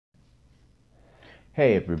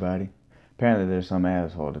Hey everybody. Apparently there's some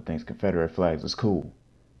asshole that thinks Confederate flags is cool.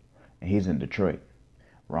 And he's in Detroit.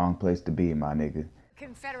 Wrong place to be, my nigga.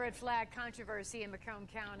 Confederate flag controversy in Macomb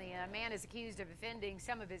County. A man is accused of offending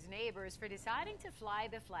some of his neighbors for deciding to fly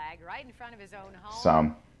the flag right in front of his own home.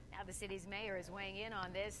 Some. Now the city's mayor is weighing in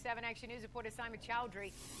on this. 7 Action News reporter Simon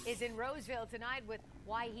Chowdhury is in Roseville tonight with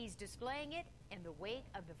why he's displaying it in the wake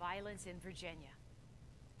of the violence in Virginia.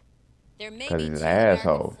 There may Because be he's two an American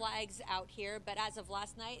asshole. flags out here, but as of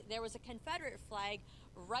last night, there was a Confederate flag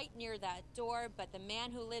right near that door, but the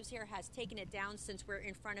man who lives here has taken it down since we're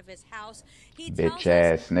in front of his house. He tells Bitch us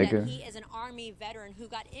ass that nigga. he is an Army veteran who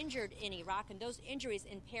got injured in Iraq, and those injuries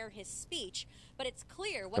impair his speech, but it's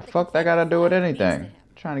clear what The fuck that gotta do with anything? him.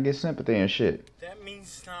 Trying to get sympathy and shit. That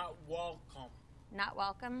means not welcome. Not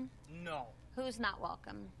welcome? No. Who's not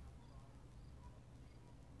welcome?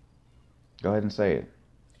 Go ahead and say it.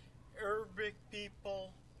 Arabic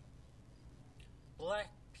people, black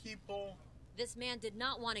people. This man did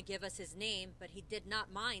not want to give us his name, but he did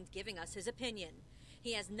not mind giving us his opinion.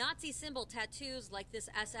 He has Nazi symbol tattoos like this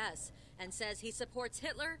SS and says he supports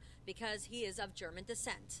Hitler because he is of German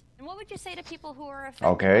descent. And what would you say to people who are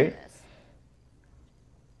offended Okay. by this?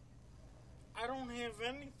 I don't have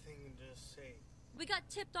anything to say. We got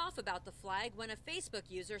tipped off about the flag when a Facebook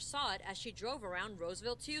user saw it as she drove around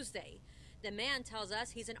Roseville Tuesday. The man tells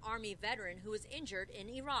us he's an Army veteran who was injured in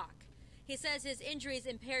Iraq. He says his injuries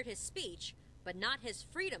impaired his speech, but not his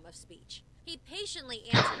freedom of speech. He patiently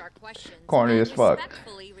answered our questions Corny and as fuck.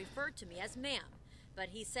 respectfully referred to me as ma'am. But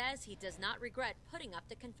he says he does not regret putting up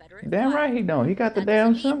the Confederate Damn flag. right he don't. He got the That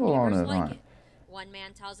damn doesn't mean symbol on neighbors his like line. it. One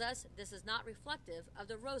man tells us this is not reflective of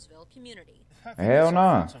the Roseville community. I think Hell it's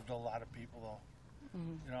nah. offensive to a lot of people, though.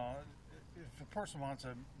 You know, if a person wants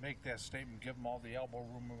to make that statement, give them all the elbow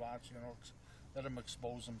room he wants. You know, let him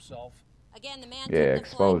expose himself. Again, the man Yeah, took the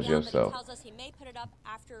expose flag down, yourself. but he tells us he may put it up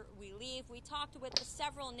after we leave. We talked with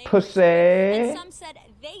several neighbors, Pussy. and some said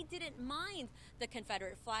they didn't mind the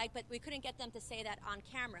Confederate flag, but we couldn't get them to say that on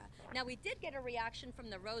camera. Now, we did get a reaction from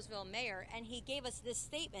the Roseville mayor, and he gave us this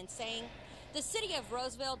statement saying, "The city of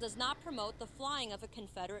Roseville does not promote the flying of a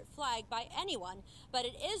Confederate flag by anyone, but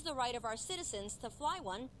it is the right of our citizens to fly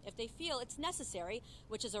one if they feel it's necessary,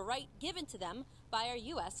 which is a right given to them by our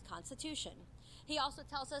U.S. Constitution." He also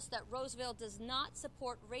tells us that Roseville does not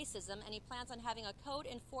support racism, and he plans on having a code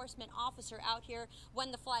enforcement officer out here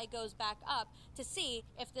when the flag goes back up to see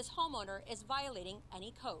if this homeowner is violating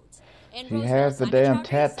any codes. In He Roseville, has the Simon damn Chowdhury,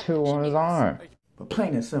 tattoo 7 on his News. arm. But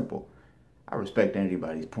plain and simple, I respect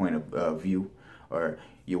anybody's point of view or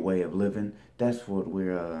your way of living. That's what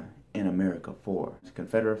we're in America for. The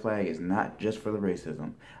Confederate flag is not just for the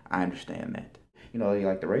racism. I understand that. You know, they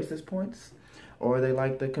like the racist points or they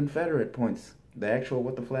like the Confederate points. The actual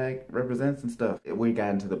what the flag represents and stuff. We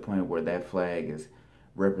gotten to the point where that flag is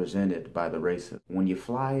represented by the racist. When you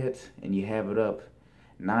fly it and you have it up,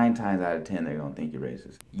 9 times out of 10 they're gonna think you're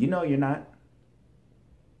racist. You know you're not.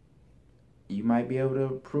 You might be able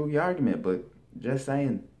to prove your argument, but just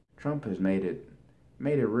saying, Trump has made it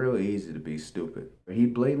real easy to be stupid. He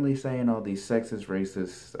blatantly saying all these sexist,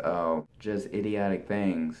 racist, just idiotic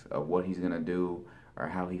things of what he's gonna do or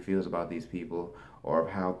how he feels about these people or of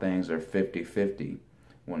how things are 50-50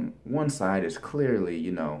 when one side is clearly,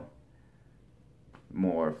 you know,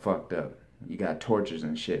 more fucked up. You got tortures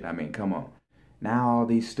and shit. I mean, come on. Now all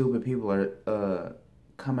these stupid people are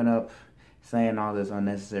coming up saying all this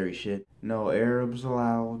unnecessary shit. No Arabs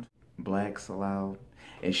allowed, blacks allowed.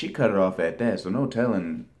 And she cut it off at that, so no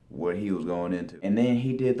telling what he was going into. And then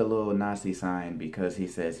he did the little Nazi sign because he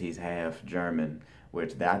says he's half German,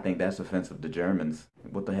 which I think that's offensive to Germans.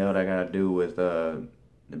 What the hell that got to do with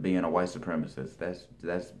being a white supremacist?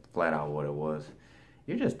 That's flat out what it was.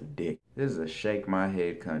 You're just a dick. This is a shake my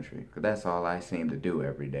head country, because that's all I seem to do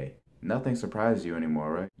every day. Nothing surprises you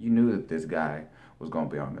anymore, right? You knew that this guy was going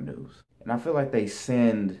to be on the news. And I feel like they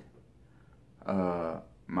send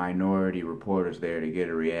minority reporters there to get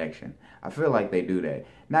a reaction. I feel like they do that.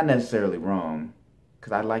 Not necessarily wrong,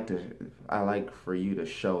 because I like for you to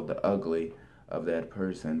show the ugly of that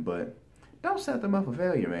person, but don't set them up for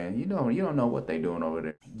failure, man. You don't know what they doing over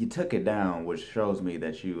there. You took it down, which shows me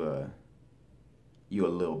that you a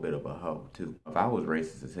little bit of a hoe too. If I was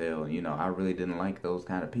racist as hell, you know, I really didn't like those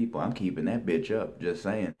kind of people, I'm keeping that bitch up, just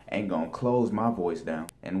saying. Ain't gonna close my voice down.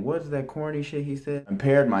 And what's that corny shit he said?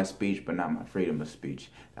 Impaired my speech, but not my freedom of speech.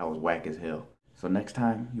 That was whack as hell. So next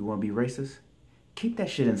time you wanna be racist, keep that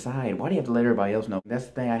shit inside. Why do you have to let everybody else know? That's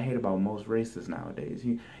the thing I hate about most racists nowadays.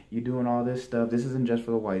 You doing all this stuff. This isn't just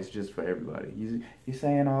for the whites, just for everybody. You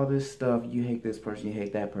saying all this stuff. You hate this person, you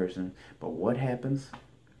hate that person. But what happens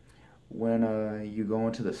when you go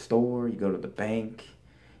into the store, you go to the bank,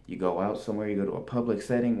 you go out somewhere, you go to a public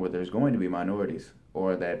setting where there's going to be minorities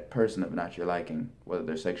or that person of not your liking, whether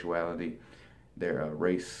their sexuality, their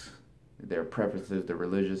race, their preferences, their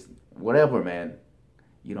religious, whatever, man.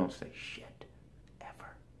 You don't say shit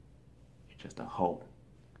ever. You're just a hoe.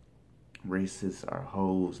 Racists are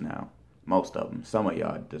hoes now. Most of them. Some of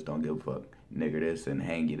y'all just don't give a fuck. Nigger this and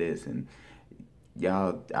hang you this and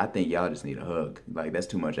y'all. I think y'all just need a hug. Like, that's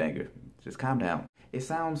too much anger. Just calm down. It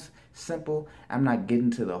sounds simple. I'm not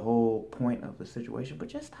getting to the whole point of the situation, but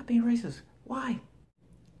just stop being racist. Why?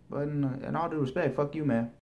 But in all due respect, fuck you, man.